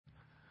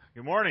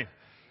Good morning.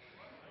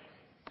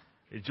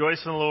 Rejoice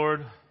in the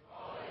Lord.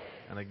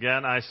 And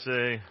again, I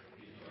say,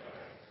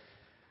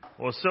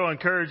 well, it's so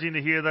encouraging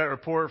to hear that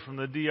report from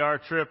the DR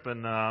trip,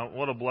 and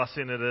what a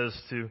blessing it is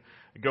to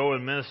go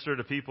and minister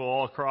to people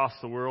all across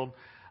the world.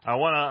 I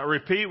want to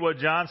repeat what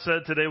John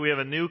said today. We have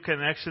a new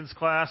connections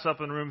class up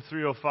in room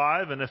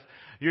 305, and if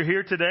you're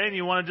here today and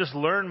you want to just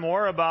learn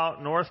more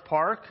about North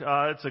Park,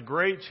 it's a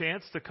great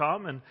chance to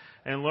come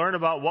and learn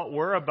about what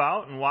we're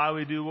about and why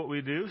we do what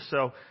we do.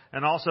 So,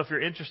 and also if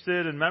you're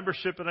interested in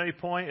membership at any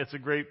point, it's a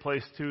great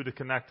place too to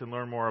connect and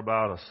learn more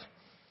about us.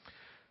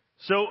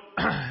 So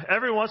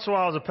every once in a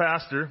while as a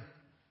pastor,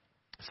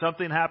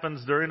 something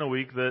happens during the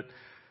week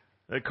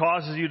that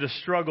causes you to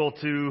struggle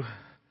to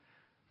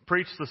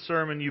preach the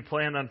sermon you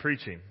planned on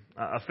preaching.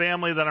 A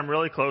family that I'm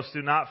really close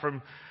to, not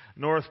from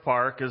North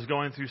Park, is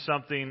going through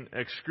something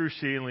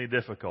excruciatingly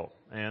difficult.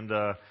 And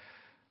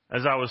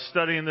as I was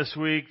studying this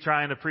week,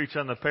 trying to preach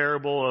on the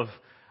parable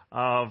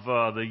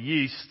of the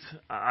yeast,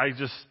 I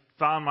just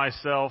found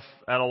myself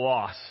at a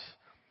loss.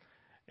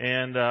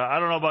 And I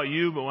don't know about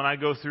you, but when I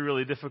go through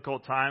really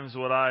difficult times,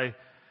 what I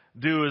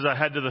do is I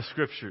head to the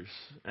Scriptures.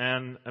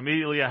 And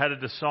immediately I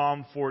headed to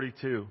Psalm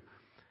 42.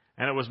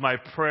 And it was my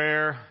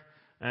prayer.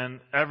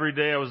 And every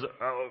day I was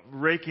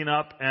raking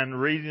up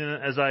and reading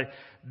it. As I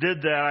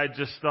did that, I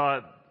just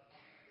thought,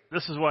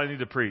 this is what I need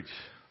to preach.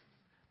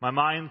 My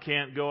mind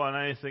can't go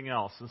on anything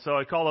else. And so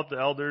I called up the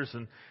elders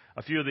and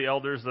a few of the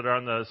elders that are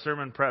on the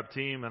sermon prep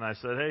team, and I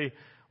said, hey,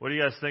 what do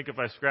you guys think if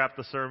I scrap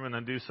the sermon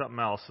and do something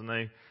else? And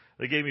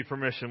they gave me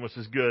permission, which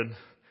is good.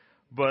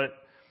 But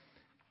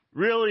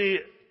really,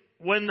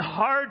 when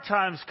hard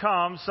times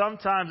come,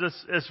 sometimes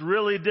it's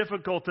really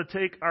difficult to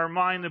take our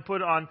mind and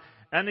put it on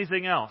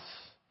anything else.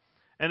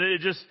 And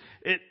it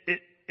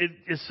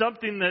is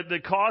something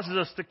that causes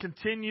us to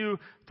continue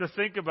to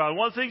think about.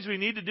 One of the things we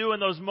need to do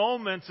in those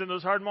moments, in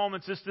those hard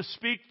moments, is to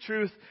speak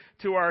truth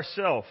to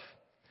ourselves.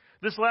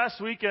 This last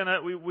weekend,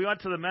 we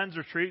went to the men's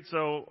retreat,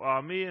 so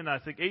me and I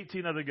think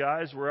 18 other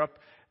guys were up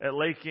at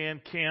Lake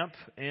Ann Camp,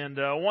 and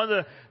one of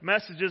the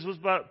messages was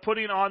about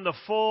putting on the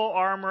full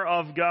armor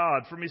of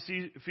God from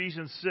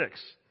Ephesians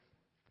 6,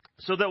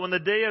 so that when the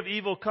day of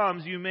evil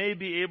comes, you may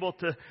be able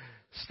to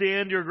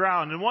stand your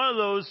ground. And one of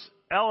those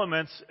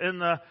elements in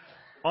the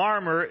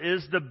armor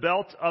is the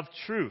belt of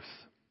truth.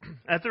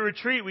 At the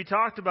retreat, we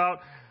talked about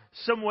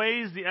some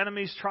ways the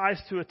enemy tries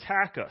to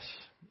attack us,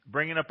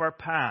 bringing up our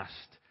past,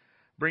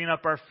 bringing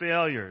up our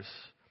failures,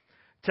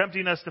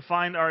 tempting us to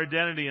find our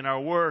identity in our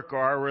work or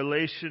our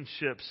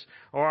relationships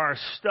or our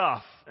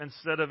stuff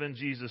instead of in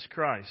Jesus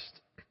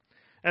Christ.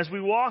 As we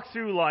walk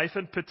through life,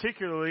 and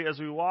particularly as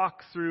we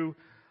walk through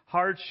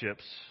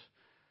hardships,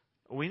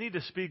 we need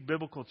to speak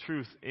biblical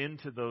truth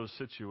into those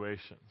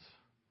situations.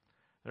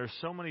 There are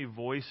so many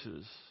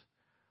voices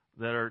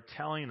that are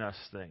telling us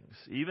things.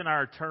 Even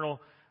our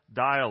internal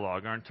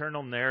dialogue, our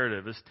internal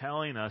narrative is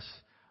telling us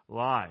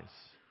lies.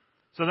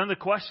 So then the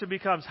question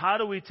becomes, how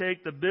do we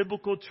take the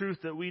biblical truth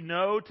that we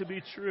know to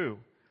be true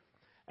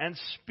and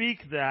speak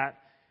that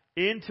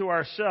into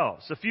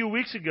ourselves? A few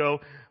weeks ago,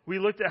 we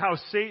looked at how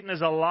Satan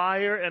is a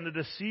liar and a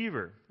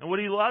deceiver. And what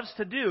he loves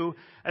to do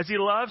is he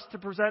loves to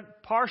present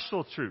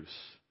partial truths.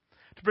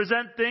 To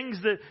present things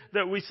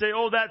that we say,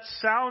 oh, that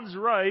sounds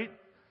right,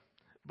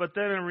 but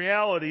then in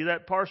reality,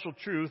 that partial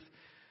truth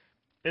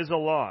is a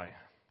lie.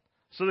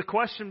 So the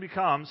question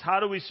becomes, how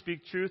do we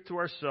speak truth to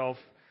ourselves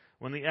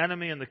when the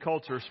enemy and the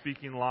culture are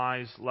speaking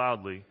lies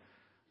loudly?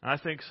 And I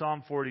think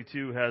Psalm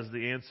 42 has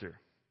the answer.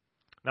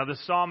 Now,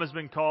 this psalm has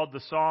been called the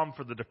Psalm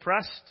for the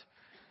Depressed.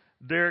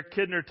 Derek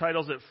Kidner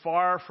titles it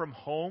Far From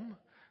Home,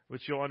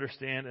 which you'll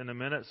understand in a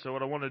minute. So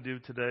what I want to do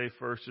today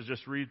first is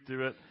just read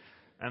through it,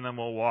 and then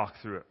we'll walk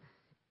through it.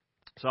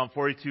 Psalm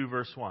 42,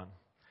 verse 1.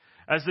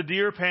 As the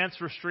deer pants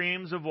for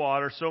streams of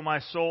water, so my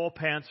soul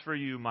pants for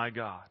you, my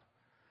God.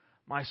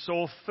 My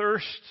soul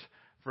thirsts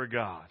for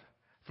God,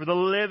 for the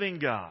living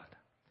God.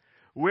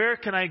 Where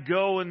can I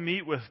go and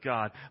meet with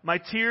God? My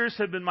tears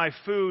have been my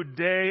food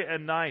day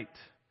and night.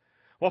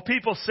 While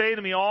people say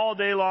to me all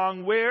day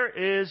long, where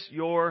is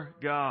your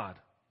God?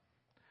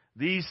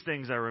 These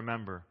things I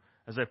remember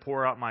as I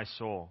pour out my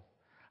soul.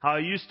 How I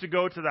used to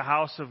go to the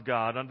house of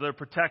God under the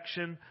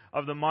protection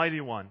of the Mighty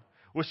One,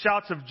 with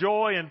shouts of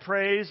joy and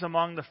praise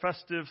among the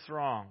festive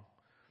throng.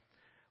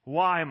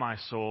 Why, my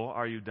soul,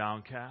 are you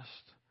downcast?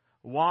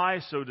 Why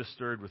so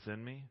disturbed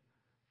within me?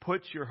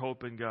 Put your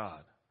hope in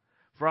God,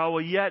 for I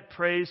will yet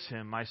praise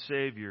Him, my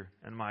Savior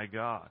and my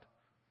God.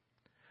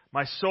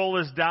 My soul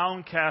is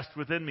downcast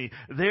within me.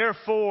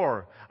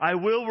 Therefore, I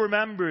will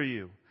remember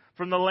you.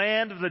 From the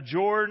land of the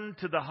Jordan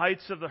to the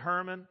heights of the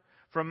Hermon,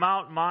 from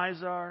Mount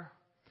Mizar.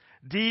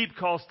 Deep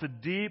calls to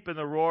deep in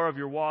the roar of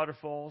your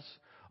waterfalls.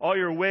 All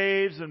your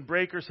waves and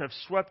breakers have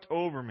swept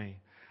over me.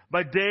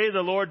 By day the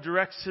Lord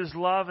directs His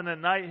love, and at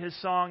night His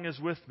song is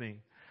with me,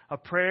 a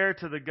prayer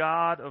to the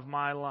God of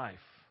my life.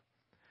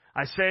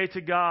 I say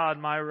to God,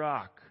 my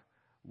rock,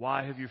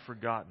 why have you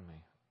forgotten me?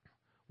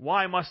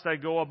 Why must I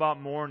go about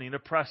mourning,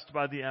 oppressed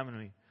by the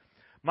enemy?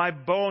 My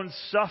bones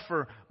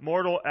suffer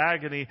mortal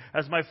agony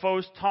as my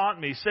foes taunt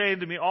me,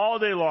 saying to me all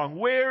day long,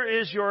 where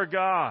is your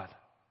God?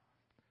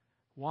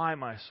 Why,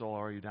 my soul,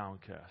 are you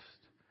downcast?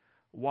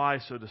 Why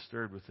so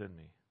disturbed within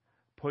me?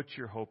 Put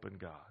your hope in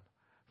God,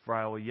 for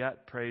I will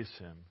yet praise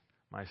Him,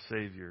 my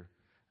Savior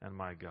and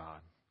my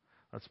God.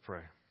 Let's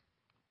pray.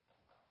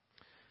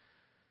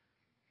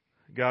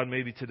 God,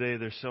 maybe today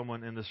there's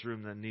someone in this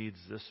room that needs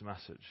this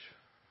message.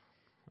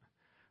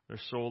 Their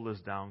soul is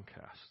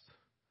downcast.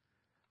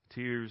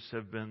 Tears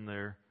have been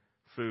their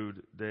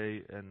food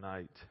day and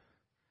night.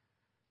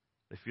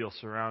 They feel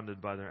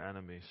surrounded by their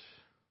enemies.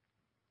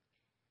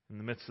 In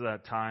the midst of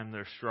that time,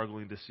 they're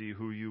struggling to see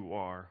who you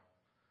are.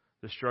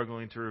 They're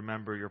struggling to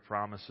remember your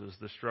promises.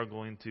 They're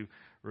struggling to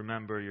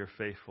remember your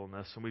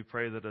faithfulness. And we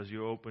pray that as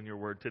you open your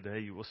word today,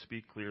 you will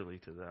speak clearly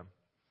to them.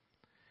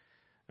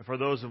 And for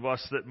those of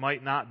us that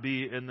might not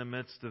be in the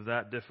midst of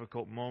that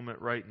difficult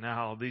moment right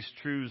now, these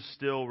truths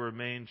still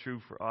remain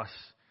true for us.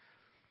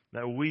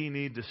 That we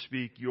need to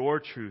speak your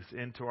truth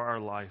into our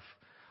life,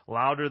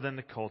 louder than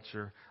the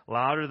culture,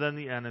 louder than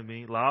the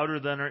enemy, louder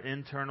than our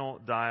internal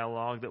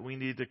dialogue, that we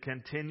need to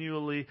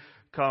continually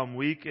come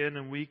week in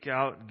and week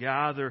out,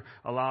 gather,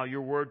 allow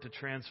your word to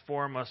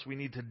transform us. We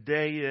need to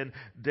day in,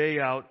 day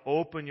out,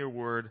 open your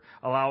word,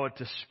 allow it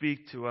to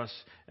speak to us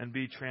and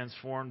be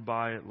transformed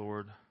by it,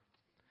 Lord.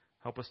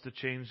 Help us to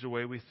change the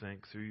way we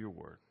think through your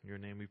word. In your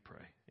name we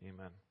pray.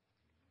 Amen.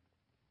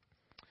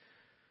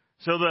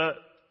 So the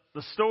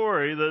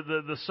story,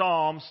 the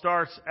psalm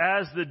starts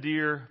as the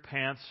deer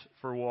pants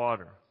for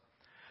water.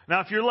 Now,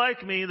 if you're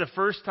like me, the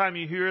first time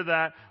you hear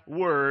that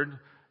word,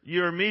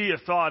 your immediate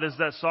thought is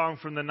that song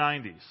from the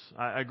 90s.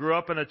 I grew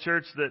up in a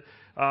church that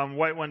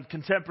when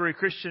contemporary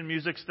Christian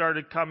music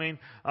started coming,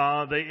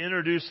 they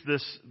introduced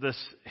this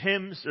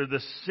hymns or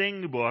this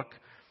sing book.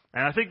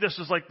 And I think this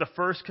was like the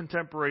first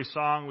contemporary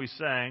song we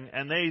sang,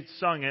 and they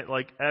sung it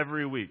like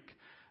every week.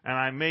 And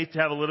I may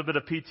have a little bit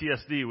of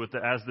PTSD with the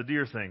As the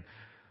Deer thing.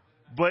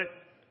 But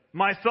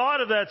my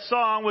thought of that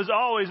song was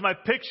always, my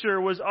picture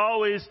was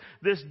always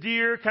this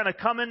deer kind of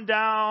coming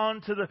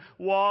down to the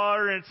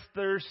water, and it's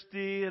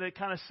thirsty, and it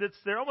kind of sits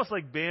there, almost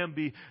like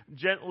Bambi,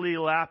 gently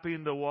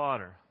lapping the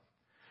water.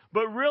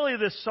 But really,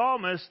 this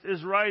psalmist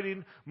is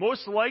writing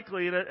most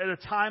likely at a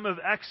time of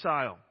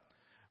exile,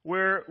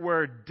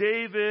 where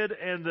David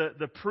and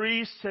the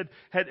priests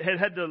had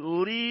to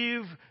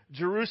leave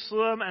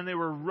Jerusalem, and they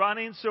were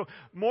running. So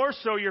more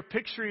so, you're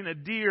picturing a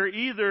deer,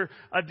 either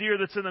a deer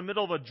that's in the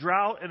middle of a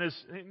drought, and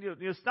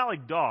it's not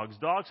like dogs.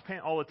 Dogs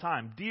pant all the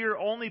time. Deer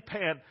only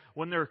pant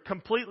when they're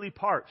completely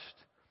parched.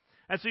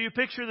 And so you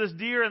picture this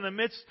deer in the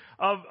midst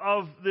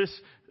of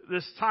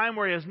this time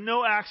where he has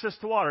no access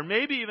to water.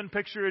 Maybe even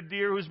picture a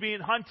deer who's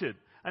being hunted.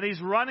 And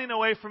he's running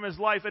away from his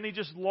life, and he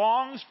just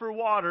longs for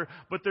water,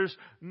 but there's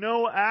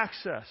no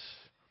access.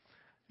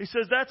 He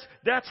says,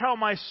 that's how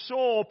my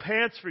soul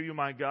pants for you,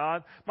 my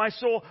God. My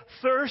soul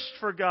thirsts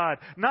for God.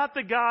 Not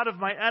the God of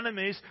my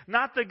enemies,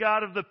 not the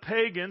God of the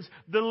pagans,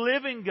 the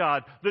living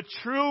God, the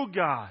true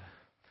God.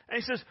 And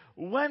he says,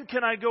 when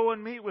can I go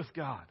and meet with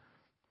God?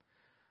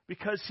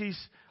 Because he's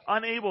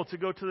unable to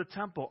go to the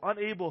temple,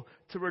 unable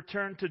to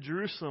return to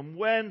Jerusalem.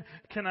 When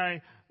can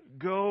I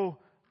go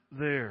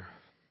there?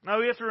 Now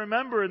we have to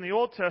remember, in the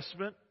Old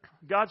Testament,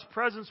 God's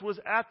presence was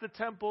at the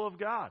temple of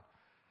God.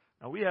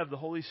 Now we have the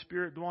Holy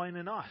Spirit dwelling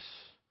in us.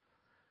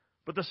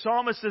 But the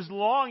psalmist is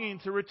longing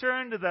to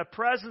return to that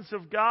presence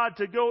of God,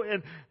 to go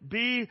and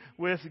be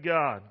with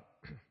God.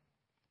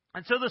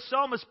 And so the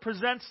psalmist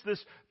presents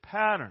this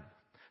pattern.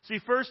 See,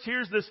 first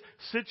here's this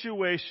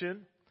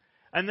situation,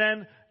 and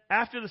then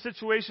after the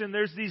situation,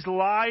 there's these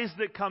lies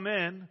that come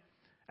in.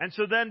 And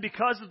so then,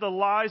 because of the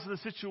lies of the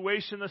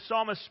situation, the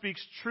psalmist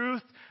speaks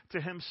truth to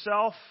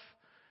himself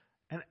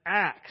and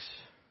acts.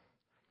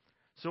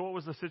 So what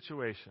was the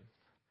situation?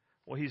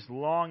 Well, he's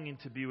longing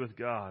to be with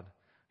God.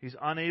 He's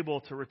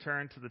unable to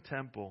return to the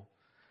temple.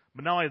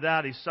 But not only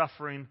that, he's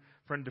suffering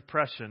from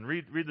depression.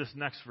 Read this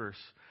next verse.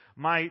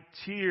 My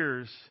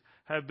tears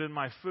have been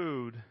my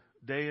food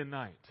day and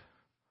night.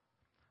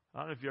 I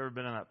don't know if you've ever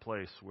been in that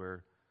place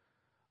where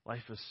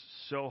life is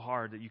so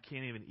hard that you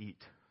can't even eat.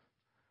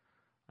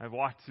 I've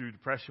walked through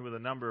depression with a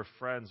number of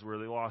friends where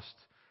they lost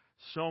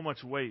so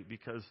much weight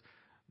because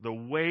the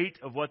weight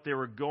of what they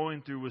were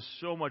going through was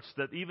so much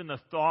that even the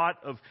thought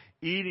of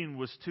eating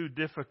was too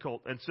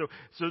difficult. And so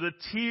the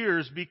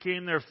tears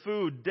became their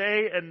food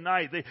day and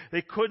night.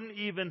 They couldn't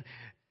even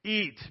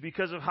eat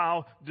because of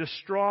how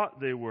distraught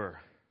they were.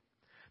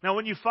 Now,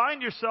 when you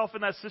find yourself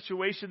in that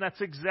situation, that's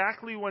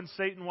exactly when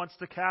Satan wants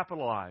to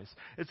capitalize.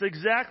 It's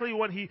exactly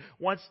when he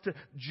wants to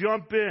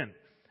jump in.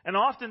 And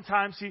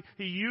oftentimes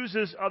he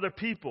uses other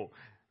people.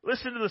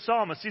 Listen to the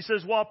psalmist. He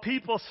says, while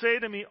people say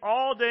to me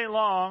all day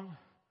long,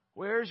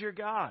 where's your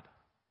God?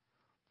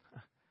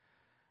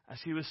 As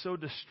he was so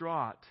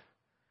distraught,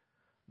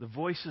 the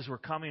voices were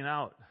coming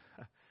out.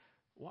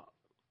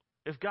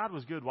 If God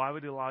was good, why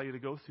would he allow you to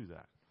go through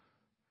that?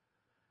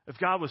 If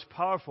God was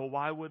powerful,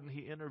 why wouldn't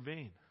he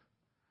intervene?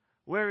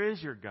 Where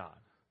is your God?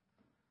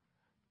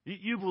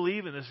 You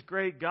believe in this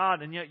great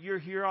God, and yet you're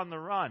here on the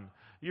run.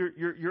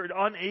 You're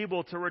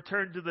unable to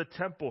return to the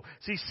temple.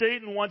 See,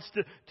 Satan wants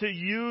to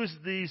use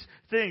these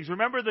things.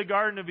 Remember the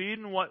Garden of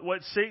Eden,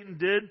 what Satan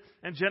did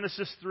in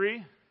Genesis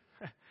 3?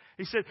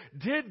 He said,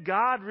 did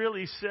God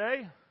really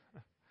say?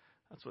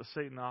 That's what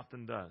Satan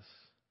often does.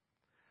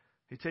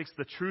 He takes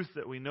the truth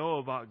that we know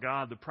about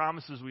God, the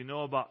promises we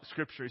know about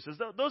Scripture. He says,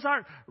 those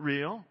aren't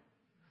real.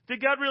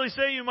 Did God really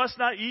say you must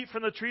not eat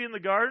from the tree in the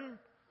garden?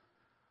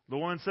 The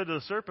woman said to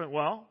the serpent,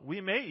 well, we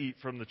may eat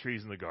from the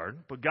trees in the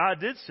garden, but God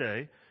did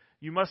say,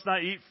 you must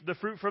not eat the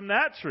fruit from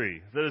that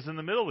tree that is in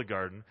the middle of the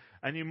garden,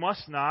 and you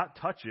must not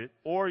touch it,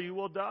 or you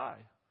will die.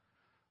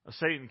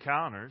 Satan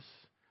counters,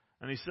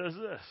 and he says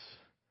this,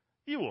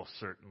 you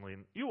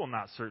will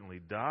not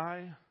certainly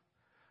die.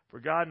 For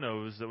God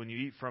knows that when you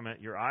eat from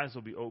it, your eyes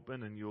will be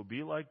open and you will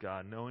be like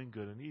God, knowing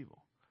good and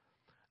evil.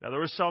 Now, there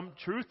was some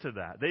truth to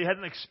that. They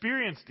hadn't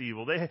experienced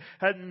evil. They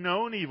hadn't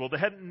known evil. They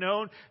hadn't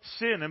known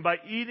sin. And by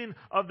eating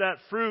of that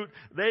fruit,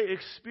 they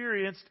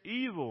experienced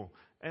evil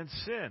and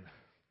sin.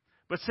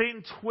 But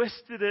Satan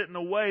twisted it in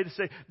a way to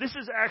say, this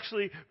is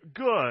actually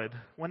good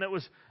when it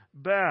was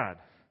bad.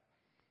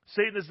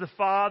 Satan is the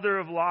father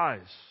of lies.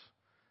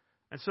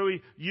 And so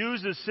he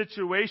uses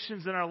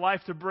situations in our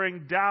life to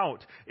bring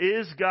doubt.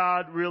 Is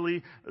God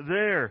really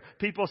there?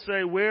 People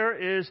say,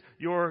 where is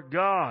your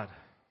God?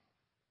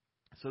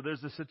 So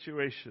there's the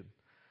situation.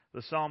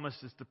 The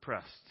psalmist is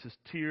depressed. His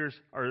tears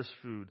are his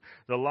food.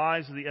 The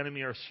lies of the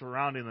enemy are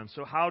surrounding them.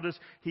 So how does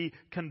he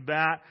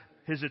combat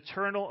his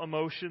eternal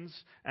emotions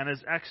and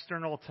his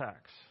external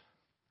attacks?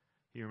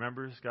 He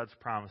remembers God's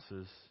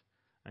promises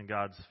and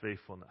God's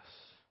faithfulness.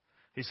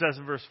 He says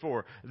in verse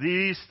 4,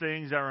 these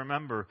things I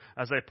remember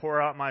as I pour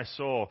out my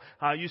soul.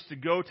 How I used to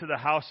go to the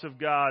house of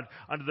God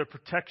under the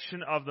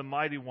protection of the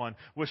Mighty One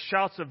with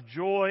shouts of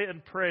joy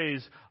and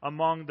praise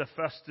among the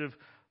festive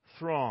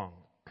throng.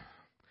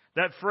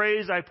 That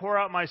phrase, I pour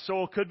out my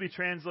soul, could be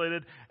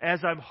translated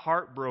as I'm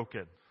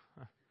heartbroken.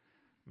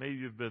 Maybe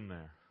you've been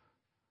there.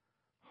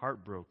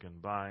 Heartbroken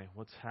by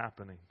what's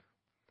happening.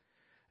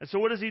 And so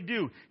what does he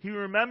do? He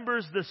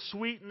remembers the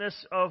sweetness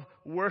of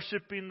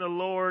worshiping the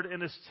Lord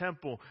in His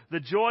temple. The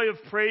joy of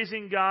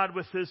praising God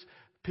with His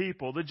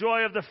people. The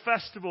joy of the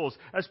festivals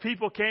as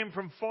people came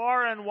from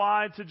far and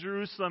wide to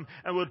Jerusalem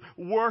and would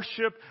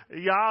worship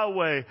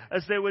Yahweh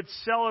as they would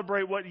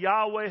celebrate what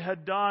Yahweh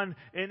had done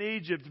in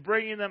Egypt,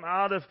 bringing them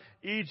out of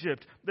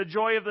Egypt. The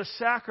joy of the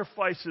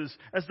sacrifices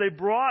as they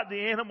brought the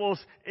animals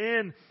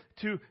in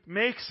to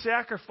make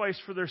sacrifice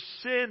for their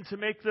sin, to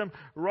make them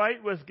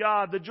right with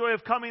God. The joy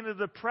of coming to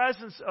the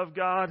presence of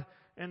God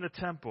in the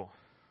temple.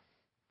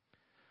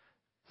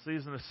 So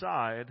as an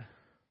aside,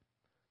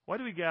 why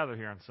do we gather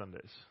here on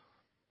Sundays?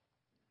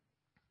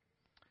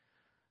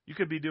 You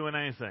could be doing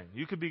anything.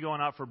 You could be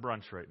going out for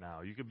brunch right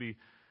now. You could be,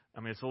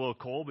 it's a little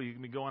cold, but you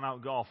can be going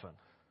out golfing.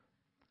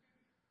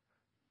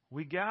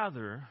 We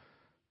gather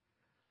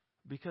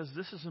because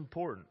this is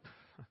important.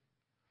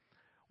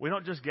 We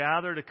don't just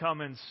gather to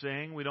come and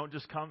sing. We don't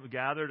just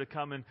gather to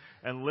come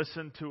and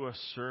listen to a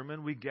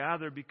sermon. We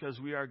gather because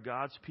we are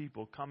God's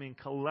people coming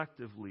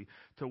collectively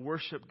to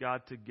worship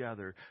God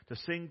together, to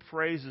sing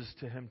praises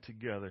to Him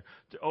together,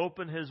 to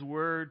open His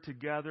Word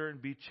together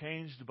and be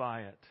changed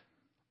by it.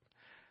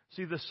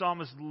 See, the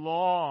psalmist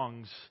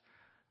longs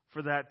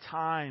for that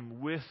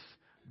time with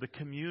the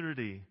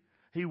community.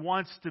 He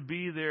wants to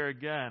be there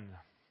again.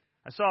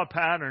 I saw a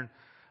pattern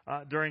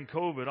during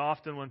COVID.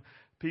 Often when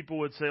people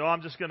would say,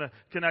 I'm just going to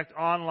connect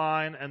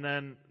online, and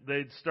then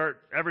they'd start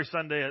every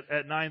Sunday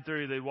at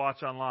 9:30, they'd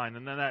watch online.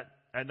 And then at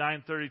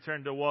 9:30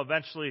 turned to,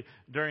 eventually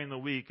during the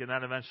week, and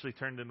that eventually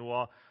turned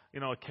into,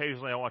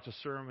 occasionally I watch a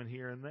sermon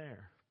here and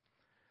there.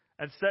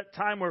 It's that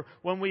time where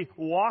when we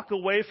walk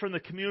away from the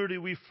community,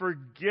 we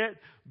forget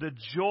the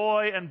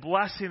joy and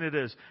blessing it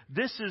is.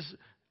 This is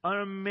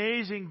an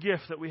amazing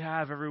gift that we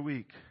have every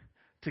week,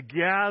 to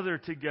gather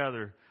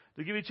together,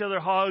 to give each other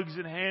hugs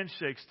and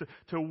handshakes,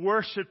 to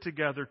worship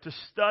together, to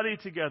study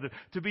together,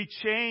 to be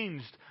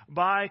changed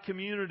by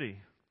community.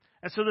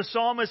 And so the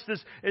psalmist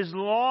is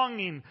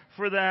longing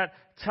for that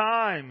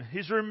time.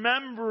 He's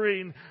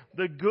remembering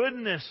the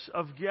goodness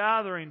of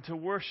gathering to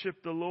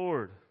worship the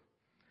Lord.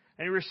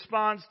 And he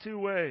responds two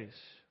ways.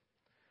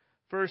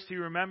 First, he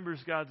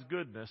remembers God's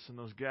goodness in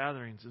those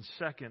gatherings. And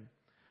second,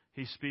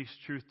 he speaks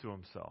truth to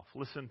himself.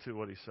 Listen to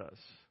what he says.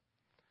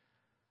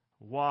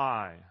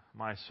 Why,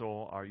 my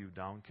soul, are you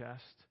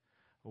downcast?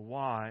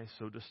 Why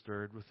so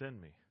disturbed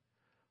within me?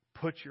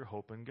 Put your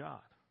hope in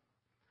God.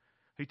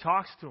 He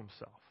talks to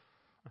himself.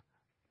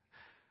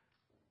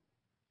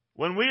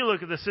 When we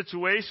look at the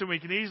situation, we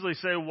can easily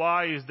say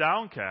why he's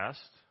downcast.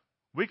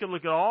 We can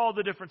look at all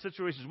the different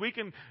situations. We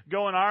can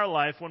go in our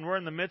life when we're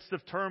in the midst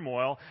of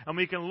turmoil, and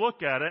we can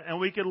look at it,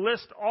 and we can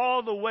list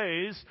all the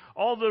ways,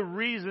 all the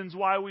reasons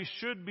why we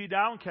should be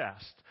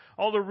downcast.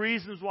 All the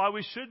reasons why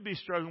we should be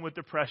struggling with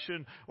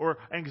depression or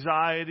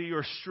anxiety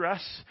or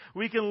stress.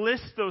 We can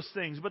list those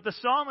things. But the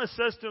psalmist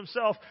says to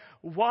himself,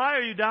 why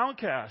are you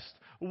downcast?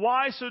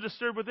 Why so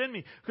disturbed within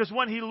me? Because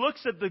when he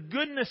looks at the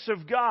goodness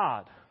of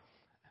God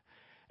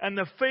and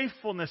the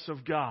faithfulness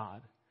of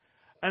God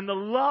and the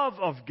love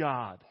of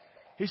God,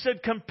 He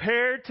said,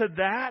 compared to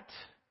that,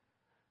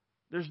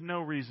 there's no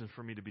reason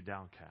for me to be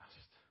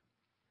downcast.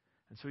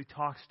 And so he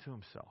talks to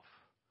himself.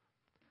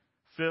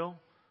 Phil,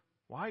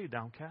 why are you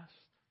downcast?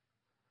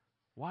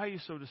 Why are you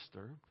so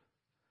disturbed?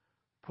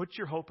 Put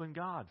your hope in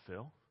God,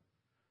 Phil.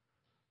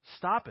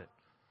 Stop it.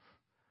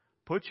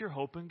 Put your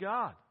hope in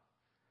God.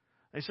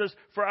 And he says,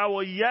 for I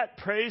will yet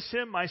praise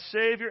Him, my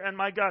Savior and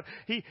my God.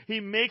 He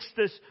makes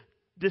this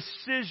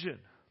decision.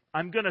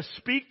 I'm going to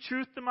speak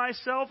truth to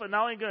myself, and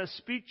not only going to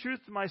speak truth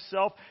to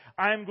myself,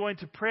 I'm going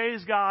to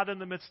praise God in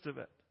the midst of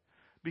it.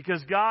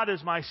 Because God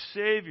is my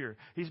Savior.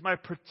 He's my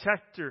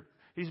protector.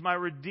 He's my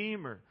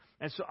Redeemer.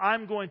 And so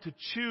I'm going to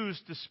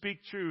choose to speak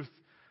truth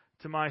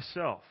to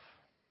myself.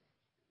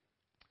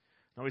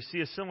 Now we see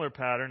a similar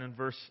pattern in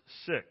verse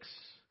 6.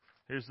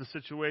 Here's the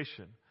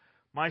situation.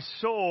 My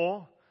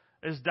soul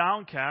is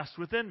downcast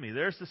within me.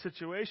 There's the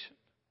situation.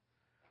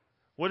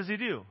 What does he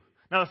do?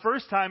 Now the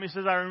first time he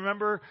says, I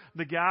remember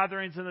the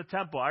gatherings in the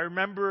temple. I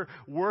remember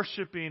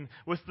worshiping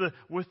with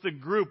the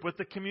group, with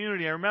the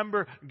community. I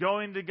remember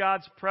going to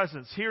God's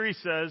presence. Here he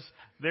says,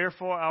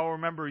 therefore I will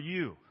remember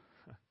you.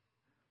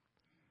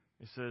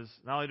 He says,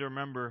 not only to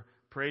remember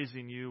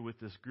praising you with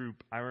this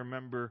group, I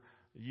remember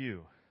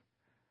you.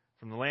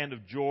 From the land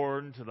of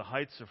Jordan to the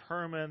heights of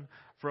Hermon,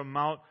 from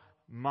Mount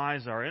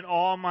Mizar, in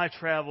all my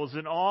travels,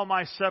 in all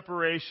my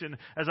separation,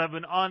 as I've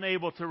been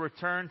unable to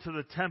return to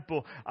the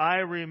temple, I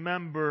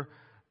remember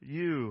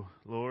you,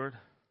 Lord.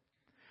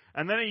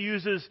 And then he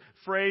uses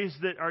phrases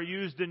that are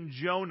used in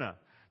Jonah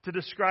to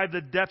describe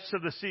the depths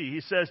of the sea.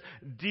 He says,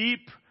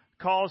 deep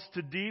calls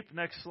to deep.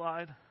 Next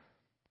slide.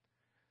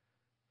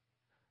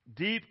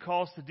 Deep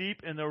calls to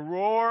deep, in the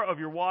roar of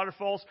your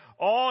waterfalls,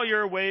 all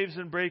your waves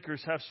and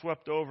breakers have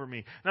swept over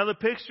me. Now the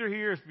picture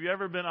here, if you've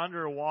ever been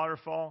under a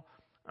waterfall,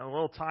 a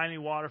little tiny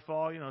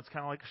waterfall, it's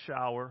kind of like a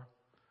shower.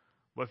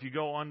 But if you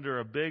go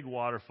under a big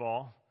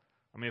waterfall,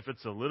 if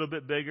it's a little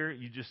bit bigger,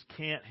 you just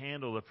can't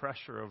handle the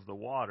pressure of the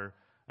water.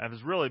 And if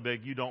it's really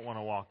big, you don't want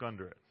to walk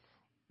under it.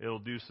 It'll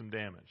do some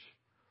damage.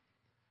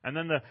 And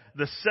then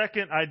the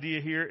second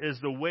idea here is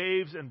the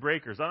waves and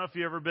breakers. I don't know if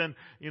you've ever been,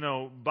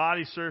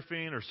 body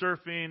surfing or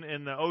surfing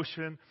in the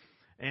ocean,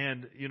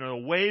 and, a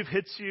wave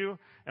hits you,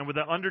 and with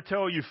the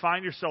undertow, you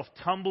find yourself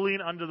tumbling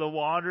under the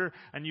water,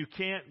 and you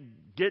can't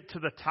get to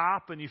the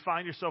top, and you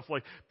find yourself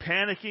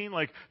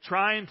panicking,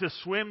 trying to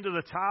swim to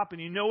the top, and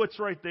it's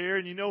right there,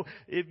 and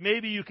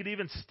maybe you could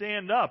even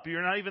stand up.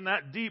 You're not even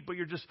that deep, but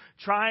you're just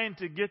trying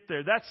to get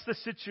there. That's the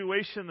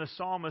situation the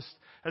psalmist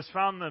has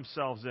found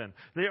themselves in.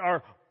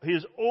 He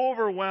is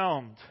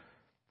overwhelmed.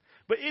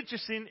 But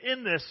interesting,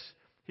 in this,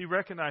 he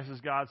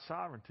recognizes God's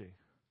sovereignty.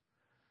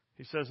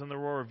 He says, in the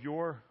roar of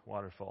your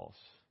waterfalls,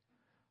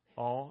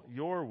 all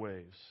your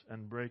waves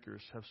and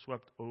breakers have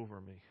swept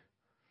over me.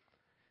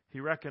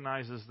 He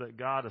recognizes that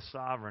God is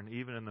sovereign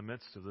even in the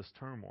midst of this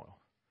turmoil.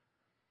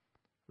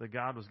 That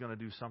God was going to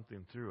do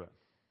something through it.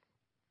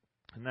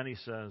 And then he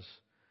says,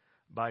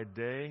 by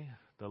day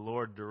the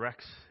Lord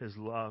directs His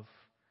love.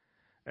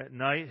 At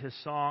night His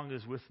song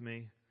is with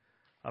me,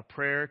 a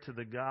prayer to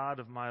the God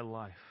of my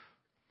life.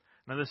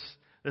 Now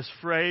this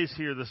phrase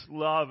here, this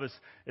love,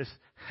 is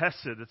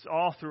hesed. It's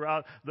all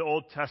throughout the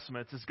Old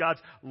Testament. It's God's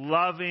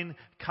loving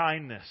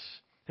kindness,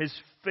 His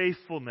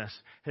faithfulness,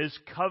 His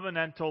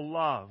covenantal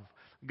love.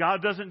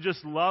 God doesn't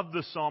just love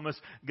the psalmist.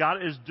 God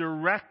is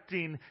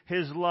directing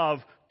His love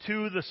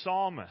to the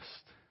psalmist.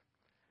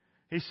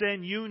 He's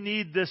saying, you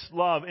need this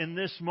love in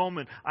this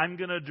moment. I'm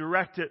going to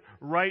direct it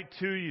right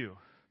to you.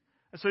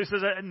 And so he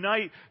says, at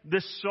night,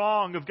 this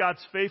song of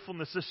God's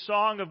faithfulness, this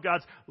song of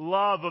God's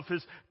love, of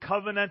His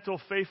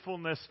covenantal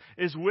faithfulness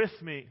is with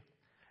me.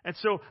 And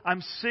so I'm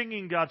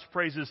singing God's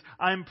praises.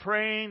 I'm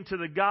praying to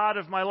the God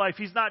of my life.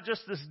 He's not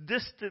just this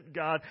distant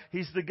God.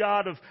 He's the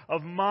God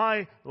of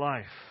my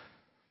life.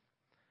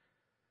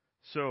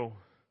 So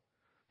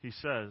he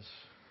says,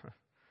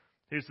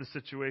 here's the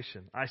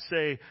situation. I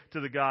say to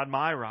the God,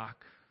 my rock,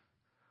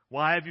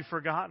 why have you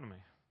forgotten me?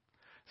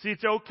 See,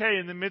 it's okay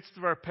in the midst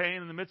of our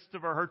pain, in the midst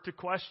of our hurt, to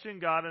question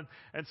God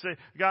and say,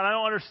 God, I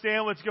don't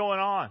understand what's going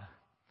on.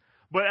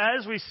 But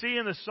as we see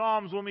in the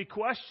Psalms, when we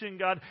question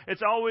God,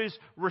 it's always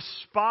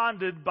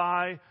responded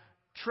by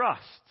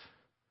trust.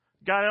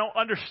 God, I don't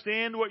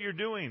understand what you're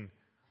doing.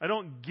 I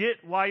don't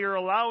get why you're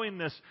allowing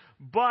this,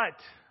 but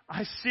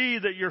I see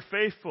that you're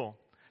faithful.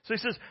 So he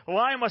says,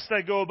 why must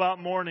I go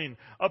about mourning,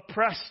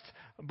 oppressed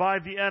by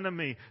the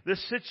enemy?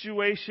 This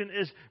situation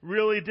is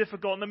really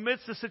difficult. In the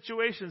midst of the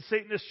situation,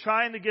 Satan is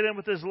trying to get in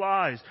with his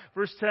lies.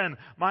 Verse 10,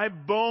 my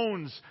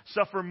bones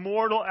suffer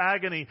mortal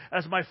agony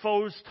as my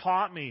foes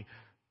taunt me,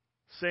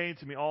 saying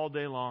to me all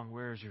day long,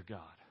 where is your God?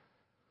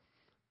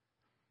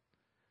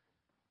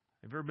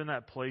 Have you ever been in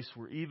that place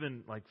where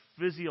even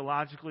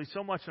physiologically,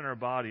 so much in our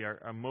body, our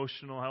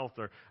emotional health,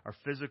 our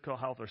physical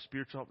health, our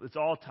spiritual health, it's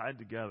all tied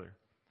together.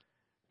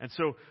 And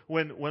so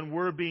when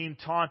we're being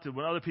taunted,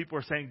 when other people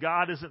are saying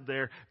God isn't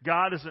there,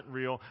 God isn't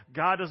real,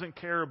 God doesn't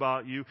care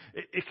about you,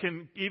 it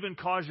can even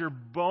cause your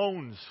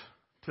bones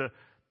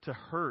to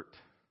hurt.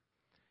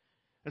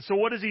 And so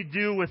what does he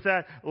do with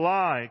that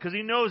lie? Because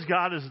he knows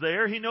God is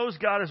there. He knows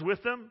God is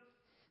with him.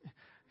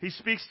 He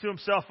speaks to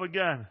himself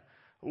again.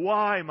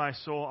 Why, my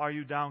soul, are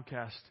you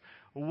downcast?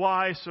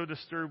 Why so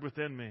disturbed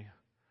within me?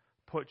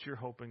 Put your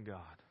hope in God.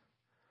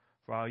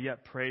 For I'll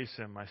yet praise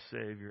him, my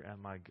Savior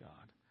and my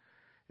God.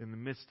 In the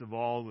midst of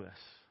all this,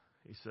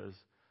 he says,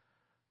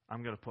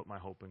 I'm going to put my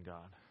hope in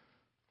God.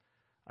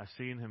 I've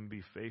seen him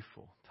be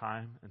faithful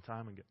time and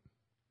time again.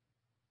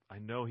 I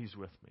know he's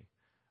with me.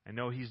 I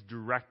know he's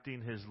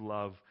directing his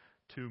love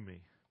to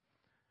me.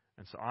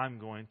 And so I'm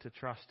going to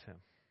trust him.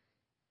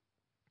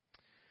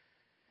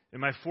 In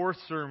my fourth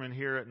sermon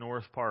here at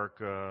North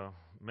Park,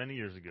 many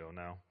years ago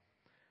now,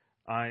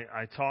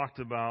 I talked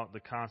about the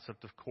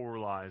concept of core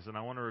lies, and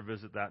I want to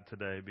revisit that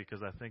today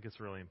because I think it's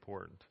really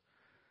important.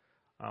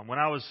 When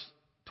I was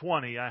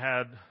 20, I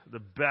had the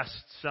best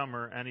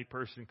summer any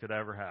person could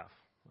ever have.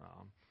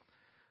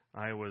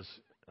 I was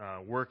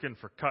working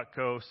for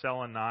Cutco,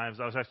 selling knives.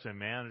 I was actually a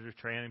manager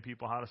training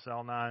people how to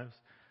sell knives.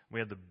 We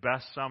had the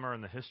best summer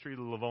in the history of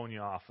the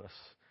Livonia office,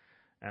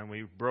 and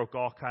we broke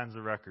all kinds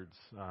of records.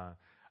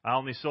 I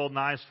only sold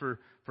knives for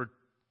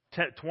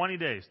 20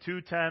 days,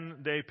 2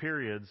 10-day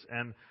periods,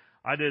 and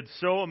I did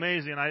so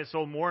amazing. I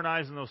sold more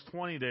knives in those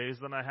 20 days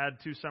than I had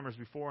 2 summers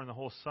before in the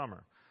whole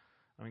summer.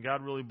 I mean,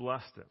 God really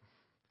blessed it.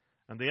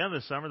 At the end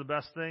of the summer, the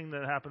best thing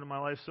that happened in my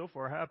life so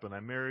far happened. I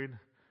married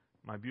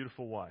my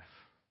beautiful wife.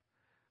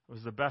 It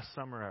was the best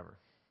summer ever.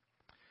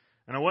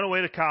 And I went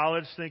away to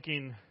college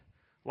thinking,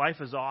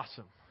 life is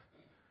awesome.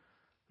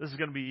 This is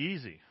going to be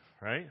easy,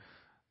 right?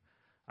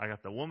 I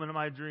got the woman of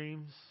my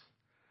dreams.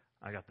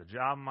 I got the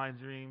job of my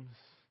dreams.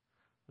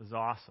 It was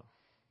awesome.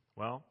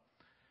 Well,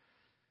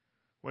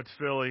 went to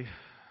Philly.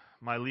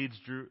 My leads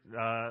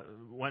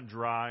went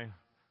dry.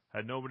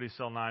 Had nobody to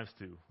sell knives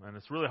to. And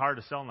it's really hard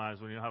to sell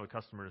knives when you don't have a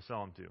customer to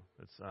sell them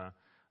to.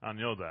 I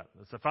know that.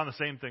 I found the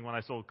same thing when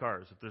I sold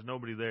cars. If there's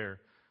nobody there,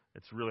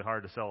 it's really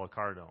hard to sell a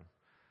car to them.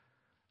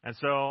 And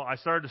so I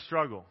started to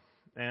struggle.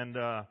 And,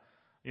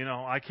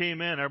 I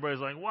came in. Everybody's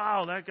like,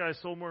 wow, that guy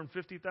sold more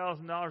than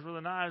 $50,000 worth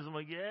of knives. I'm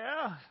like,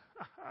 yeah,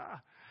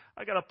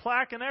 I got a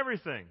plaque and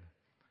everything.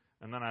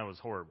 And then I was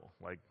horrible,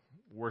 like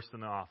worse than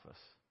the office.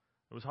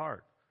 It was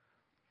hard.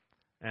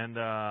 And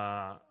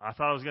I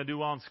thought I was going to do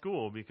well in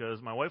school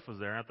because my wife was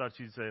there. And I thought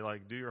she'd say,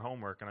 like, do your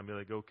homework. And I'd be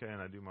like, okay, and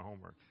I'd do my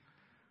homework.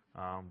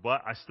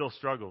 But I still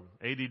struggled.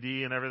 ADD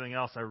and everything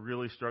else, I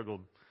really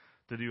struggled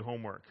to do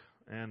homework.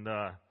 And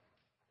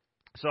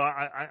so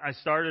I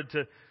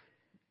started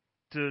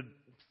to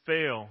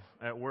fail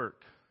at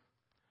work.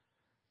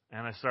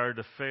 And I started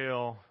to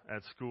fail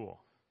at school.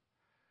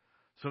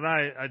 So then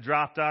I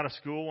dropped out of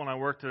school and I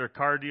worked at a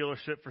car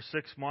dealership for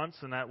 6 months,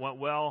 and that went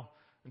well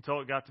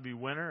until it got to be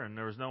winter and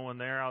there was no one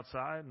there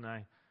outside, and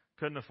I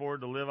couldn't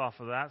afford to live off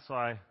of that, so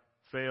I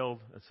failed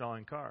at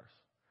selling cars.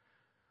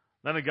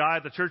 Then a guy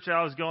at the church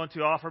I was going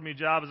to offered me a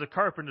job as a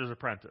carpenter's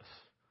apprentice.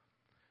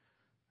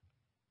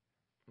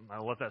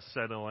 I'll let that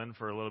settle in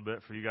for a little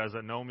bit for you guys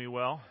that know me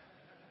well.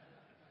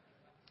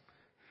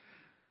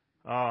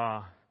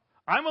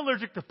 I'm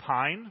allergic to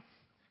pine.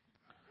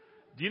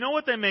 Do you know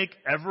what they make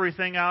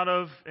everything out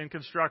of in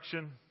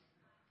construction?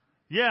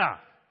 Yeah.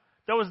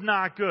 That was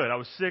not good. I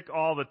was sick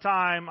all the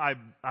time.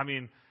 I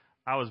mean,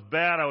 I was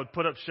bad. I would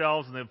put up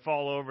shelves and they'd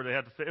fall over.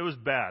 It was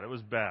bad. It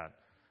was bad.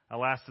 I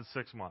lasted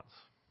 6 months.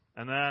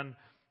 And then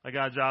I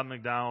got a job at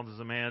McDonald's as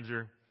a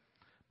manager.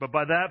 But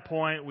by that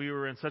point, we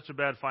were in such a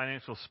bad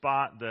financial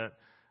spot that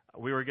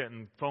we were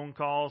getting phone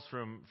calls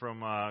from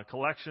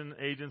collection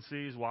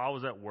agencies while I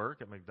was at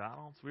work at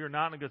McDonald's. We were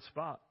not in a good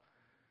spot.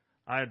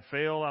 I had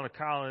failed out of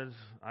college.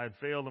 I had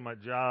failed in my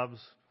jobs.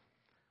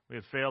 We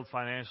had failed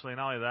financially.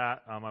 Not only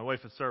that, my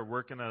wife had started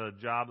working at a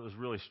job that was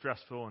really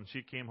stressful, and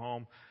she came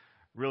home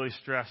really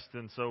stressed.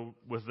 And so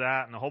with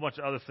that and a whole bunch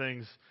of other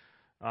things,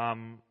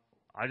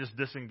 I just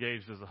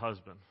disengaged as a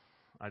husband.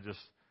 I just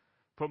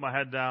put my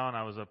head down.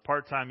 I was a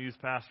part-time youth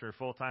pastor, a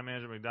full-time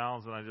manager at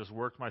McDonald's, and I just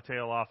worked my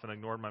tail off and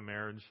ignored my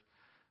marriage.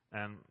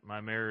 And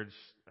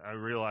I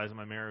realized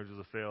my marriage was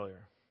a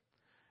failure.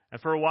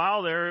 And for a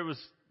while there,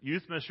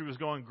 youth ministry was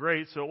going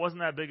great, so it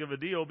wasn't that big of a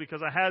deal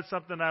because I had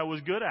something I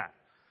was good at.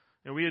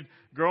 And we had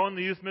grown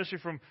the youth ministry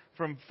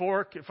from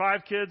 5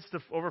 kids to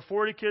over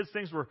 40 kids.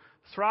 Things were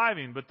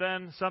thriving, but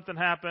then something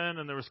happened,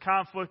 and there was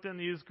conflict in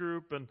the youth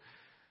group, and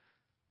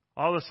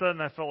all of a sudden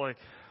I felt like,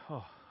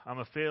 I'm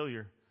a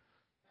failure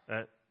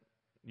at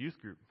youth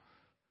group.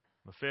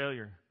 I'm a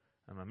failure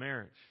in my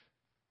marriage.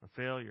 I'm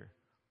a failure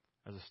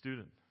as a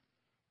student.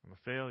 I'm a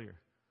failure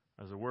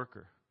as a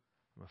worker.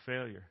 I'm a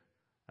failure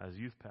as a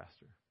youth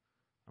pastor.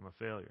 I'm a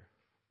failure.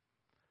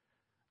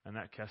 And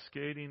that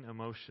cascading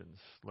emotions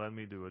led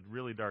me to a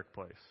really dark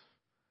place.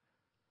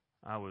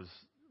 I was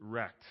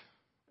wrecked,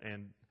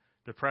 and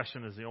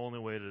depression is the only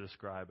way to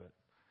describe it.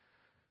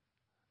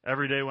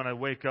 Every day when I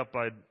wake up,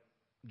 I'd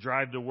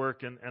drive to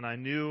work, and I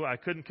knew I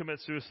couldn't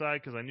commit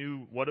suicide because I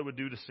knew what it would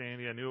do to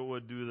Sandy. I knew it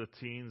would do to the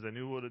teens. I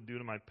knew what it would do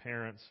to my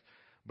parents.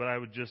 But I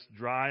would just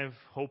drive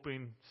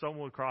hoping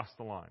someone would cross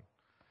the line.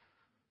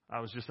 I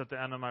was just at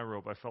the end of my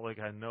rope. I felt like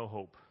I had no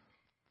hope.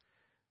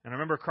 And I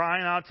remember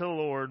crying out to the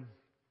Lord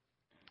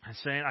and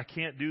saying, I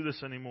can't do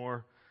this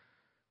anymore.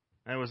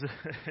 And it was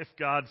if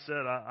God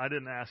said, I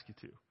didn't ask you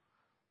to.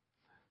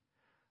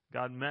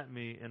 God met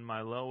me in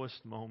my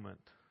lowest moment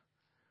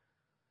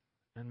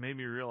and made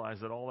me realize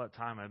that all that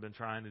time I'd been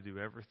trying to do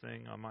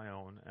everything on my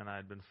own, and I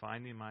had been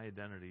finding my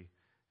identity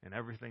in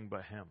everything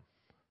but Him.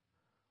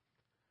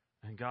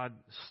 And God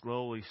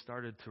slowly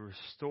started to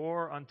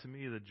restore unto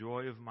me the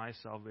joy of my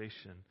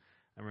salvation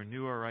and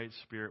renew a right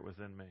spirit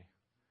within me.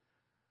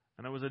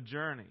 And it was a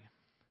journey.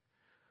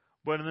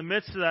 But in the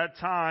midst of that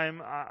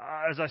time,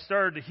 as I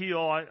started to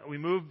heal, we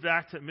moved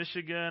back to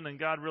Michigan, and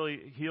God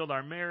really healed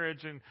our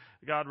marriage, and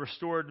God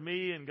restored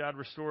me, and God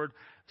restored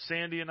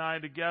Sandy and I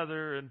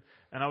together. And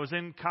I was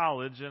in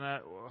college, and I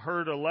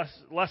heard a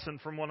lesson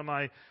from one of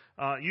my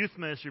youth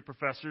ministry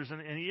professors,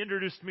 and he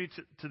introduced me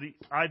to the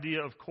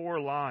idea of core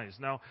lies.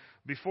 Now,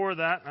 before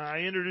that,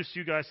 I introduced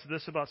you guys to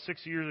this about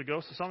 6 years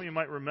ago, so some of you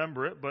might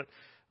remember it, but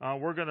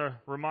we're going to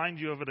remind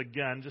you of it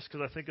again, just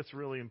because I think it's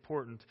really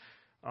important.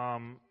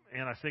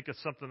 And I think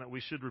it's something that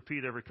we should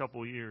repeat every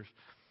couple of years.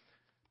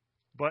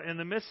 But in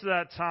the midst of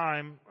that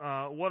time,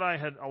 what I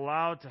had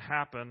allowed to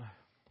happen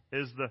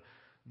is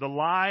the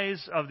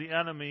lies of the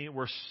enemy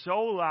were so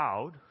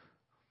loud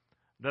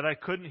that I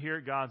couldn't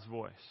hear God's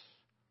voice.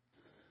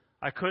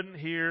 I couldn't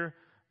hear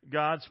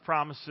God's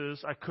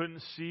promises. I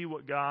couldn't see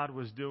what God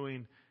was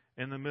doing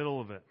in the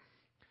middle of it.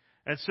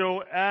 And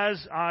so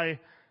as I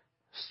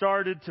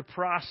started to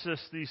process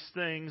these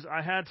things,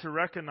 I had to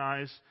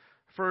recognize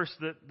first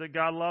that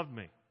God loved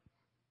me.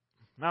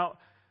 Now,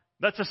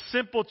 that's a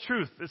simple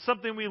truth. It's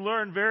something we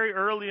learn very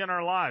early in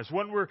our lives.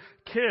 When we're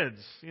kids,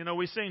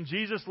 we sing,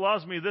 Jesus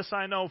loves me, this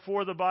I know,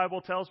 for the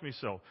Bible tells me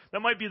so. That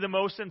might be the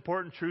most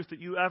important truth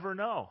that you ever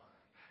know.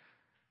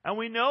 And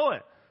we know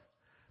it.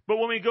 But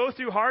when we go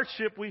through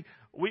hardship,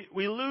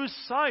 we lose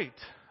sight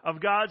of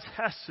God's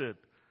hesed,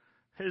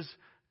 His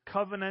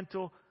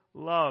covenantal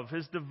love,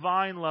 His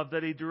divine love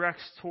that He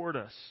directs toward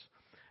us.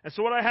 And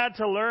so what I had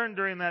to learn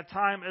during that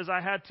time is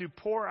I had to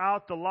pour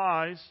out the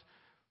lies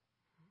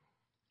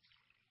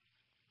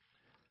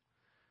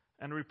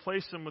and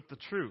replace them with the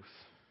truth.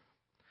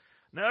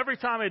 Now, every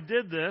time I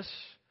did this,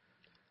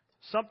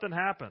 something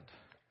happened.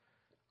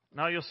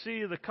 Now, you'll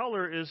see the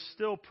color is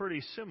still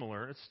pretty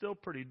similar. It's still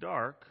pretty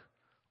dark,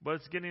 but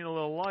it's getting a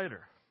little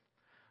lighter.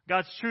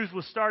 God's truth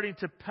was starting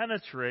to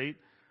penetrate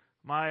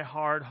my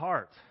hard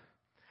heart.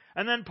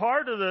 And then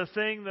part of the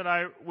thing that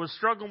I was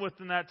struggling with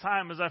in that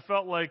time is I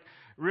felt like,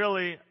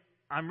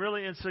 I'm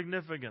really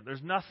insignificant.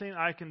 There's nothing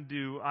I can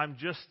do. I'm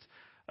just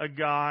a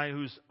guy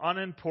who's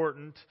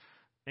unimportant,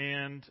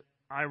 and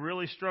I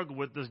really struggle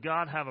with, does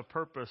God have a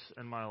purpose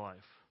in my life?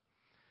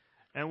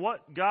 And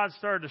what God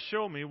started to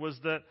show me was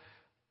that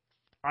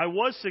I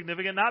was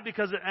significant, not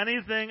because of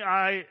anything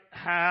I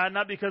had,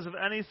 not because of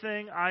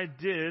anything I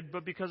did,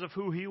 but because of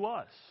who He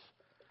was,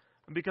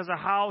 and because of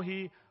how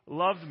He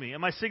loved me.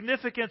 And my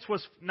significance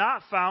was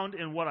not found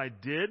in what I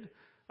did,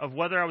 of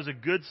whether I was a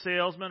good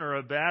salesman or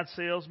a bad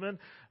salesman,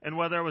 and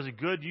whether I was a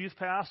good youth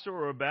pastor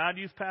or a bad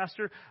youth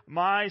pastor.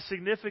 My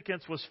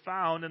significance was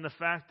found in the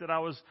fact that I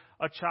was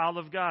a child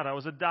of God. I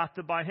was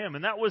adopted by Him.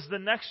 And that was the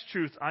next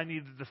truth I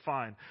needed to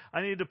find.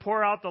 I needed to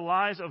pour out the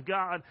lies of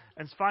God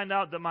and find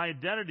out that my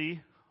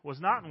identity was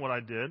not in what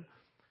I did,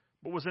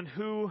 but was in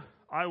who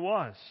I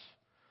was.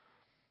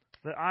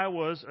 That I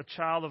was a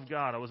child of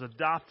God. I was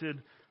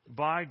adopted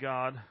by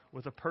God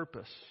with a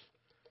purpose.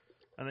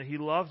 And that He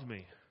loved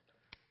me.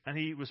 And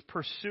He was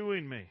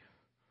pursuing me.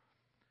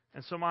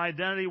 And so my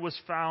identity was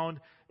found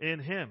in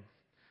Him.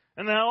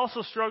 And then I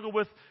also struggled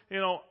with,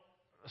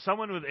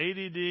 someone with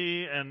ADD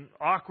and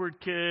awkward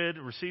kid,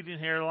 receding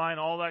hairline,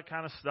 all that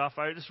kind of stuff.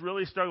 I just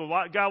really struggled.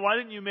 God, why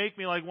didn't you make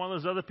me like one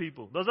of those other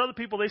people? Those other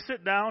people, they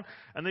sit down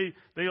and they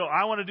go,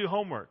 I want to do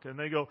homework. And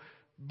they go,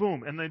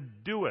 boom, and they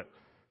do it.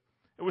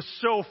 It was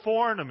so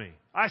foreign to me.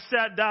 I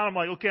sat down, I'm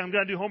like, okay, I'm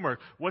going to do homework.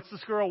 What's the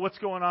score? What's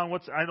going on?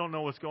 I don't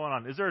know what's going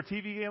on. Is there a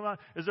TV game on?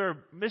 Is there a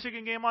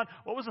Michigan game on?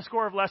 What was the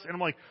score of last? And I'm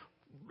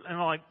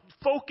like,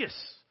 focus.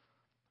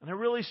 And I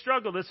really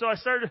struggled. And so I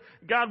started,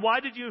 God,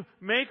 why did you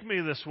make me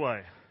this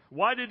way?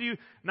 Why did you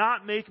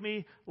not make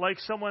me like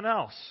someone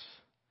else?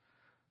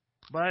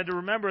 But I had to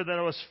remember that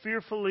I was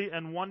fearfully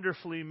and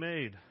wonderfully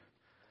made.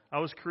 I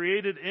was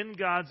created in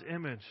God's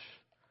image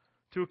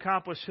to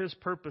accomplish His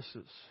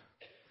purposes.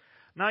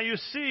 Now you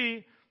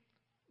see,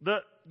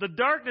 the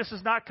darkness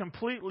is not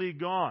completely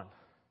gone,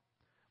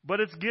 but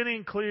it's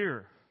getting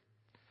clearer.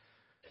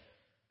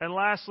 And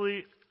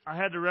lastly, I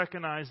had to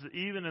recognize that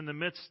even in the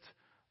midst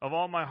of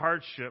all my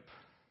hardship,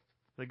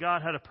 that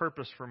God had a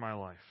purpose for my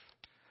life.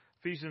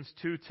 Ephesians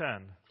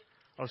 2:10,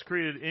 I was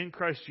created in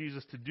Christ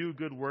Jesus to do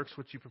good works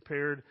which He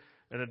prepared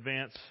in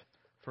advance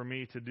for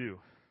me to do.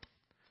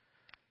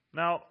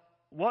 Now,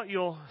 what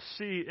you'll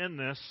see in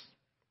this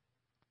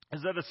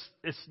is that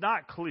it's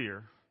not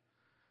clear.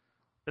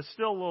 It's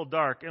still a little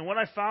dark. And what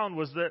I found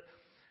was that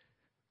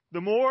the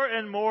more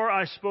and more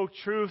I spoke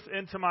truth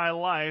into my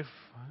life,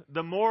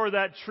 the more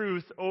that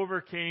truth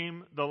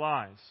overcame the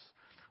lies.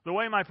 The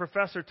way my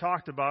professor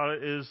talked about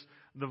it is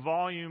the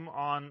volume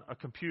on a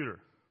computer.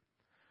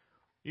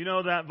 You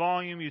know that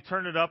volume, you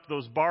turn it up,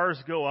 those bars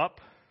go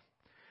up.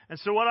 And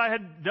so what I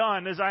had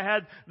done is I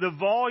had the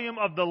volume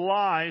of the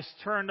lies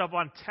turned up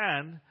on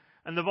 10,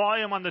 and the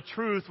volume on the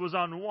truth was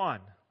on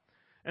 1.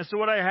 And so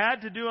what I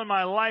had to do in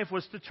my life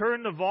was to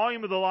turn the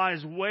volume of the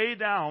lies way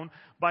down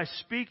by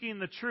speaking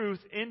the truth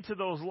into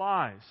those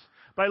lies.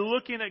 By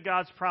looking at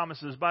God's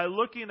promises, by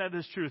looking at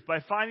His truth, by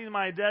finding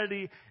my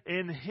identity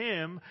in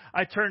Him,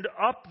 I turned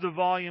up the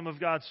volume of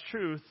God's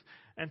truth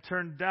and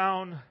turned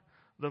down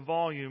the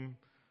volume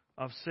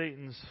of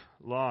Satan's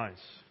lies.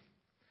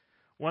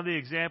 One of the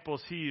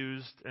examples he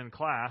used in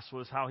class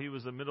was how he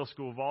was a middle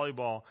school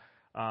volleyball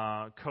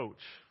coach.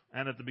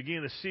 And at the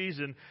beginning of the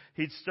season,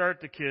 he'd start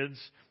the kids,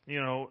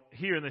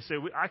 here, and they say,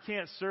 I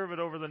can't serve it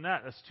over the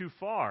net. That's too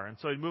far. And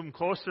so he'd move them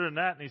closer to the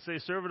net, and he'd say,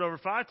 serve it over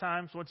 5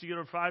 times. Once you get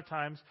over 5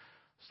 times,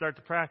 start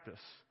to practice.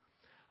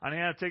 And he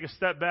had to take a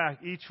step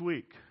back each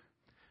week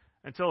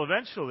until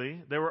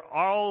eventually they were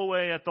all the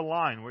way at the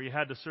line where you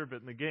had to serve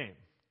it in the game.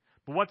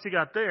 But once he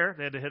got there,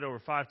 they had to hit over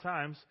 5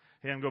 times.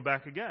 He had to go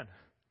back again.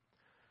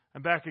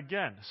 And back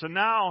again. So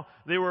now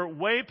they were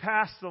way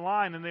past the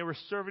line and they were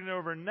serving it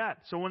over net.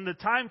 So when the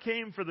time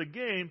came for the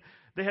game,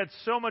 they had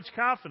so much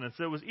confidence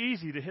that it was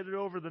easy to hit it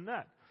over the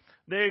net.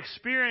 They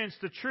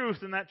experienced the truth,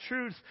 and that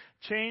truth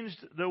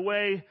changed the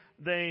way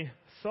they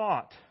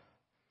thought.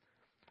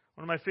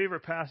 One of my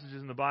favorite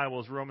passages in the Bible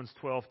is Romans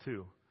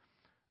 12:2.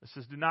 It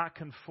says, do not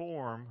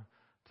conform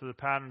to the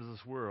patterns of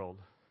this world.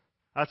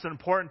 That's an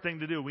important thing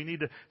to do. We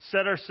need to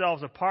set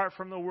ourselves apart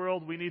from the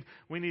world. We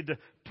need to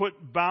put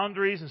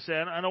boundaries and say,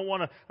 I don't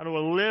want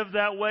to live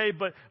that way.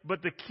 But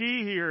the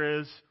key here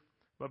is,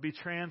 but be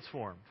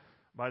transformed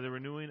by the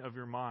renewing of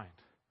your mind.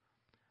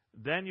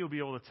 Then you'll be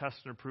able to test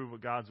and approve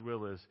what God's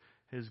will is,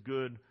 His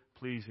good,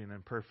 pleasing,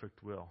 and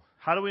perfect will.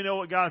 How do we know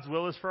what God's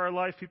will is for our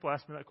life? People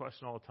ask me that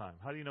question all the time.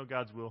 How do you know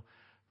God's will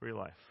for your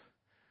life?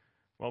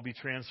 Well, be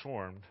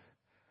transformed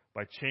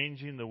by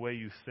changing the way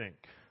you think.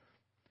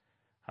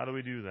 How do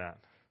we do that?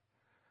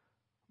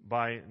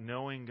 By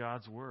knowing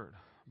God's Word.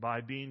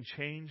 By being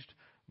changed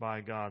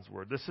by God's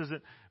Word. This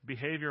isn't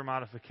behavior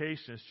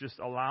modification. It's just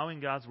allowing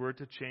God's Word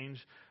to change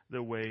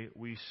the way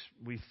we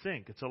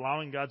think. It's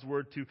allowing God's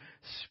Word to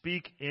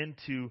speak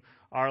into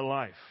our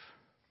life.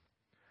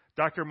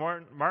 Dr.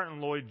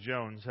 Martin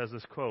Lloyd-Jones has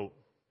this quote.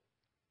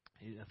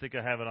 I think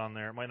I have it on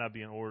there. It might not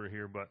be in order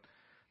here, but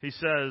he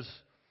says,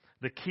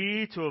 the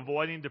key to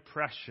avoiding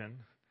depression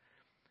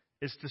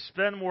is to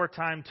spend more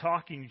time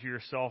talking to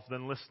yourself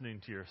than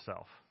listening to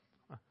yourself.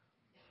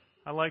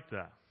 I like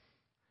that.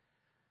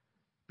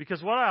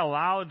 Because what I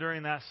allowed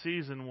during that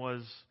season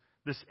was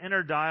this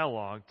inner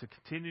dialogue to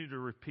continue to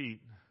repeat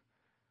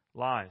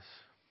lies.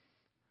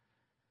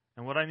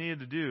 And what I needed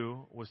to do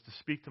was to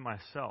speak to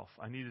myself.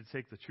 I needed to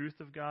take the truth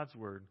of God's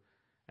Word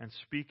and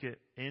speak it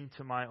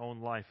into my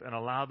own life and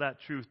allow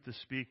that truth to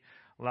speak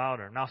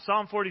louder. Now,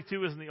 Psalm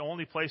 42 isn't the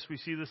only place we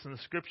see this in the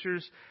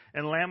Scriptures.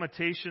 In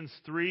Lamentations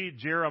 3,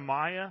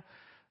 Jeremiah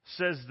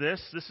says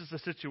this. This is the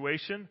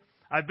situation.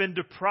 I've been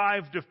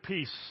deprived of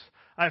peace.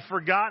 I've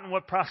forgotten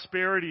what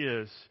prosperity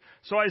is.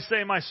 So I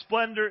say, my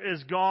splendor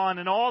is gone,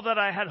 and all that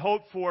I had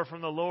hoped for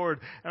from the Lord.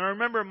 And I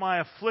remember my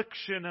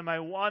affliction and my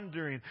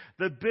wandering,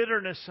 the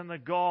bitterness and the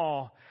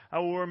gall. I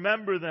will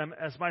remember them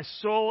as my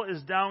soul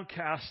is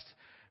downcast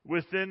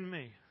within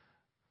me.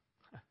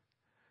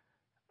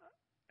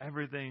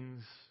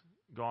 Everything's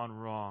gone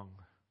wrong.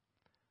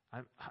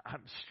 I'm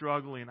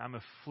struggling. I'm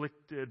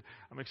afflicted.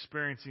 I'm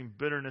experiencing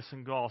bitterness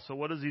and gall. So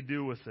what does he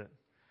do with it?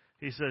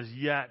 He says,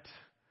 yet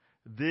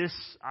this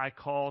I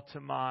call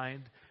to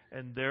mind,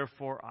 and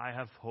therefore I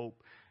have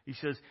hope. He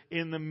says,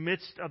 in the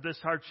midst of this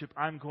hardship,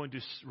 I'm going to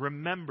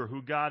remember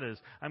who God is.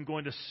 I'm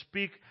going to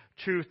speak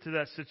truth to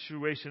that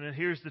situation. And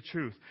here's the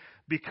truth.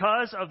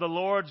 Because of the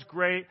Lord's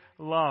great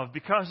love,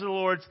 because of the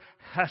Lord's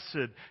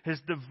hesed, His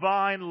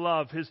divine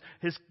love,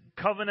 His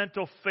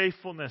covenantal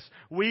faithfulness,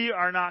 we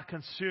are not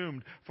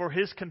consumed, for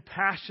His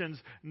compassions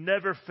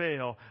never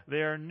fail.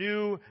 They are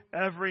new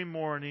every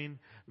morning.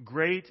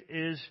 Great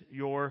is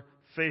your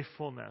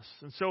faithfulness.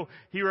 And so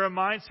he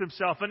reminds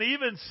himself, and he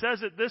even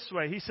says it this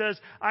way. He says,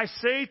 I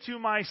say to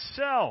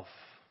myself,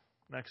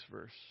 next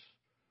verse,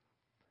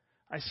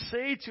 I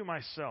say to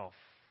myself,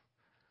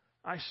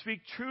 I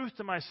speak truth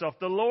to myself.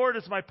 The Lord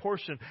is my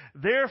portion.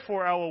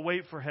 Therefore I will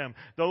wait for Him.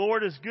 The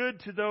Lord is good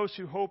to those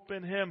who hope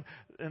in Him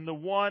and the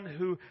one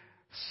who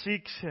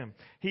seeks Him.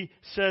 He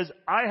says,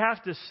 I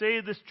have to say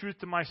this truth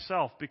to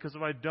myself, because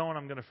if I don't,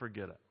 I'm going to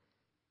forget it.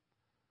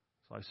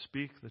 So I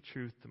speak the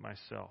truth to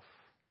myself.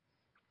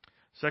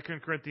 2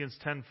 Corinthians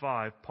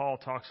 10:5, Paul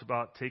talks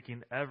about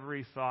taking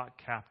every thought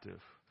captive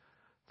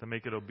to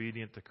make it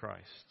obedient to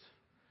Christ.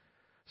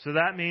 So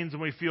that means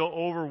when we feel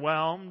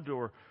overwhelmed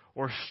or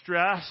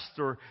stressed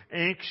or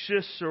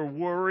anxious or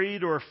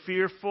worried or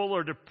fearful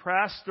or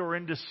depressed or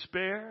in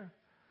despair,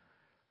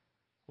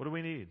 what do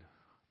we need?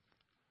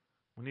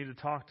 We need to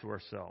talk to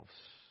ourselves.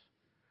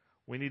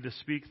 We need to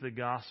speak the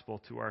gospel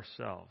to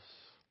ourselves.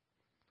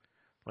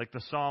 Like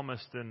the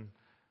psalmist in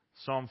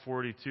Psalm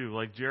 42,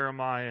 like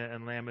Jeremiah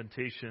and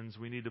Lamentations,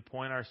 we need to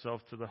point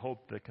ourselves to the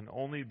hope that can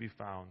only be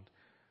found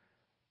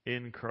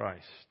in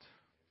Christ.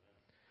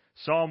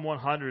 Psalm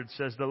 100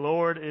 says, "The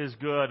Lord is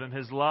good, and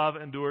His love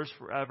endures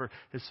forever.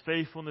 His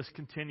faithfulness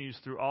continues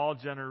through all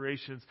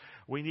generations."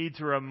 We need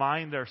to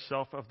remind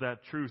ourselves of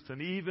that truth.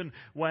 And even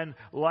when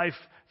life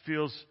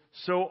feels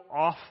so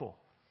awful,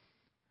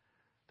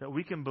 that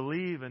we can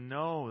believe and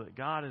know that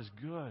God is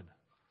good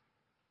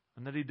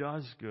and that He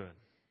does good.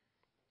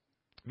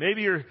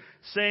 Maybe you're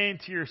saying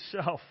to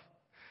yourself,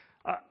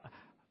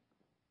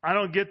 I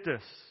don't get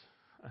this.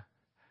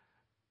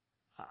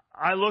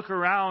 I look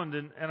around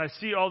and I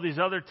see all these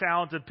other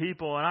talented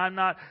people, and I'm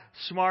not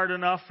smart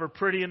enough or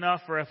pretty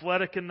enough or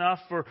athletic enough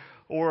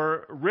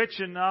or rich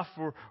enough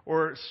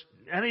or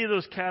any of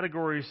those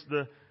categories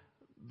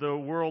the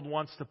world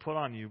wants to put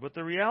on you. But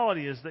the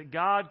reality is that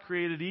God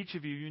created each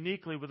of you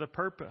uniquely with a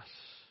purpose.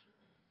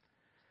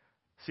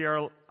 See,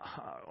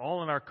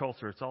 all in our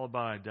culture, it's all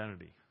about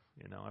identity.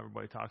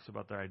 Everybody talks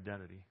about their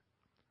identity.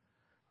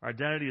 Our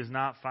identity is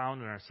not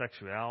found in our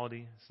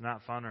sexuality. It's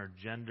not found in our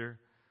gender.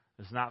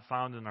 It's not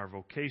found in our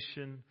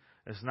vocation.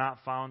 It's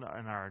not found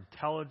in our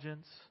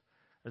intelligence.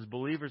 As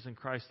believers in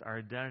Christ, our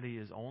identity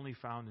is only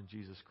found in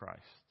Jesus Christ.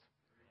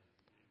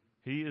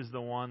 He is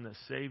the one that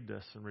saved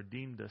us and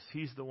redeemed us.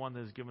 He's the one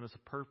that has given us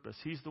a purpose.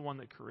 He's the one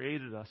that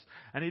created us.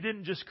 And He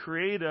didn't just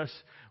create us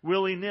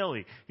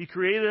willy-nilly. He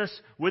created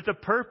us with a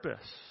purpose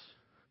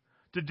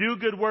to do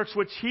good works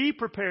which He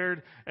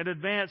prepared in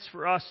advance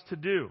for us to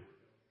do.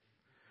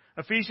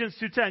 Ephesians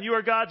 2:10, "You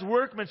are God's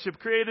workmanship,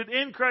 created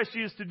in Christ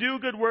Jesus to do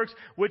good works,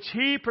 which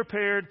He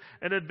prepared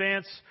in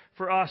advance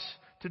for us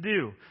to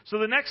do." So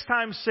the next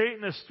time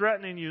Satan is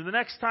threatening you, the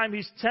next time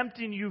he's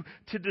tempting you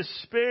to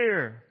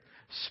despair,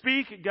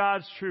 speak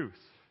God's truth.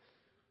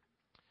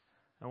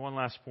 And one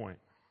last point.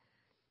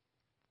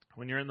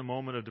 When you're in the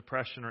moment of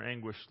depression or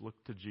anguish, look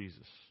to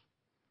Jesus.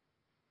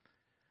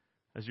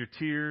 As your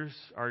tears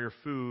are your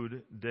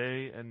food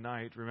day and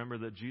night, remember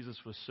that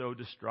Jesus was so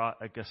distraught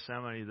at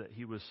Gethsemane that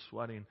He was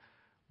sweating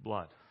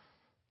blood.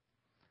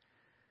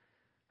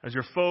 As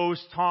your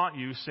foes taunt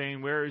you,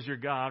 saying, "Where is your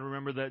God?"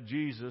 remember that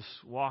Jesus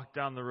walked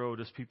down the road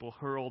as people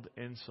hurled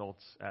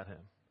insults at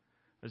Him.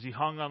 As He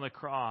hung on the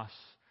cross,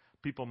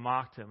 people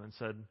mocked Him and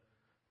said,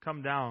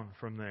 "Come down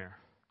from there."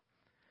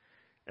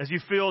 As you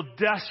feel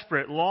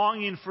desperate,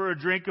 longing for a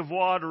drink of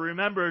water,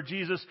 remember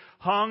Jesus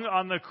hung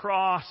on the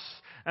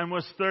cross and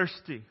was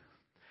thirsty.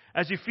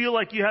 As you feel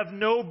like you have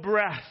no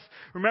breath,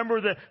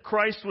 remember that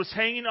Christ was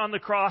hanging on the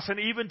cross, and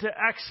even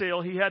to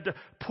exhale, He had to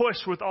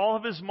push with all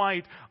of His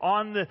might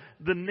on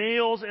the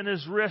nails in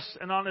His wrists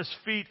and on His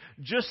feet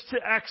just to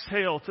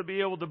exhale, to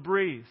be able to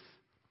breathe.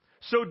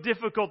 So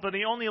difficult that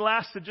He only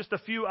lasted just a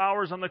few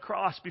hours on the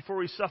cross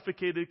before He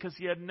suffocated because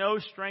He had no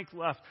strength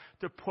left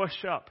to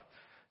push up,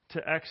 to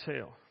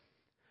exhale.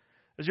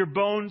 As your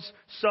bones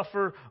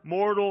suffer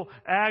mortal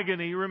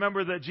agony,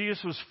 remember that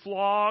Jesus was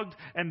flogged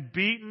and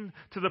beaten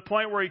to the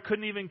point where He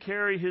couldn't even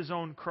carry His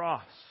own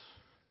cross.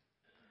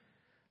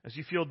 As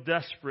you feel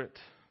desperate,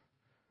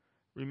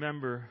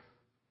 remember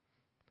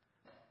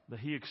that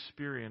He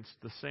experienced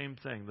the same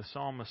thing. The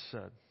psalmist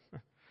said,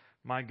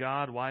 "My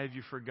God, why have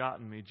you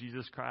forgotten me?"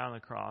 Jesus cried on the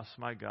cross,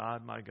 my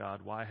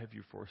God, why have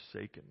you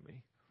forsaken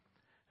me?"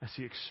 As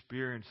He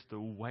experienced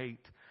the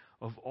weight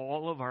of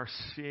all of our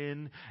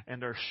sin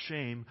and our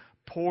shame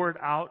poured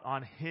out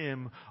on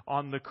Him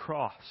on the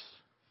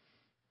cross.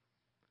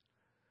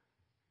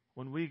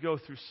 When we go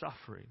through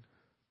suffering,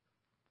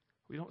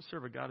 we don't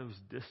serve a God who's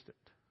distant,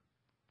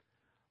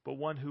 but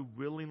one who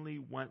willingly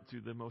went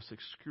through the most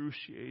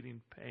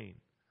excruciating pain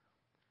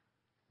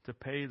to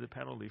pay the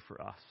penalty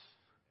for us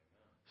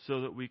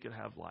so that we could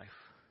have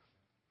life.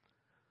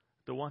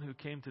 The one who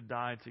came to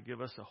die to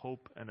give us a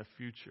hope and a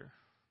future.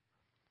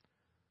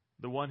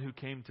 The one who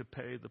came to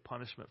pay the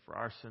punishment for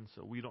our sins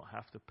so we don't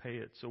have to pay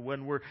it. So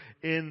when we're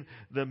in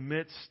the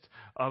midst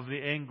of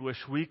the anguish,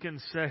 we can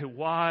say,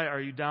 "Why are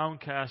you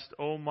downcast,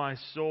 O my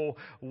soul?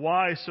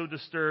 Why so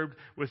disturbed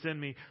within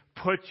me?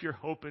 Put your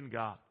hope in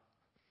God."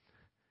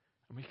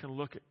 And we can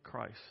look at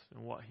Christ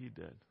and what He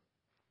did.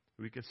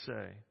 We could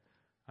say,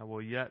 "I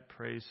will yet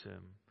praise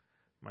Him,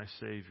 my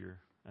Savior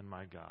and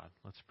my God."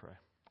 Let's pray.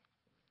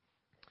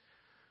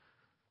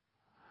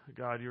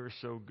 God, You are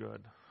so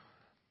good.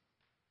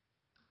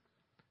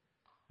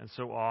 And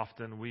so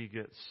often we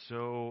get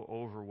so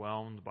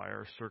overwhelmed by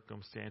our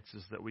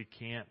circumstances that we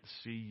can't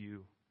see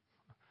You.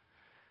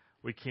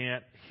 We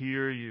can't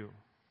hear You.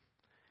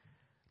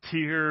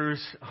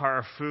 Tears are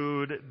our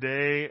food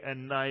day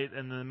and night.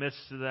 And in the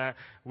midst of that,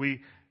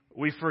 we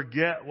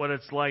forget what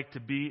it's like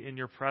to be in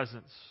Your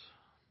presence.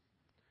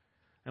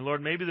 And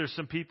Lord, maybe there's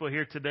some people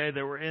here today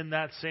that were in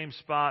that same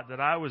spot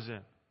that I was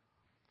in.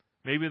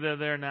 Maybe they're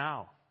there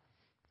now.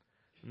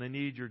 And they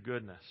need Your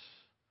goodness.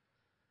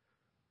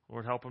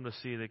 Lord, help them to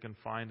see they can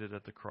find it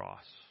at the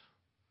cross.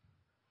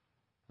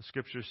 The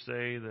Scriptures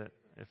say that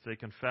if they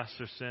confess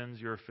their sins,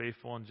 You are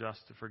faithful and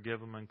just to forgive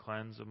them and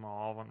cleanse them of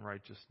all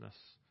unrighteousness.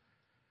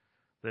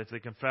 That if they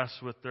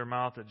confess with their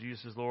mouth that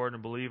Jesus is Lord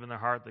and believe in their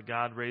heart that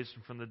God raised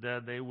Him from the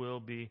dead, they will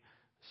be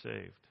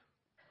saved.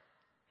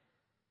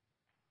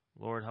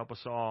 Lord, help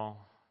us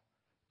all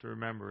to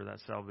remember that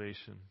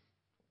salvation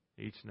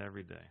each and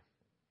every day.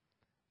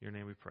 In your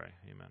name we pray.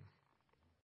 Amen.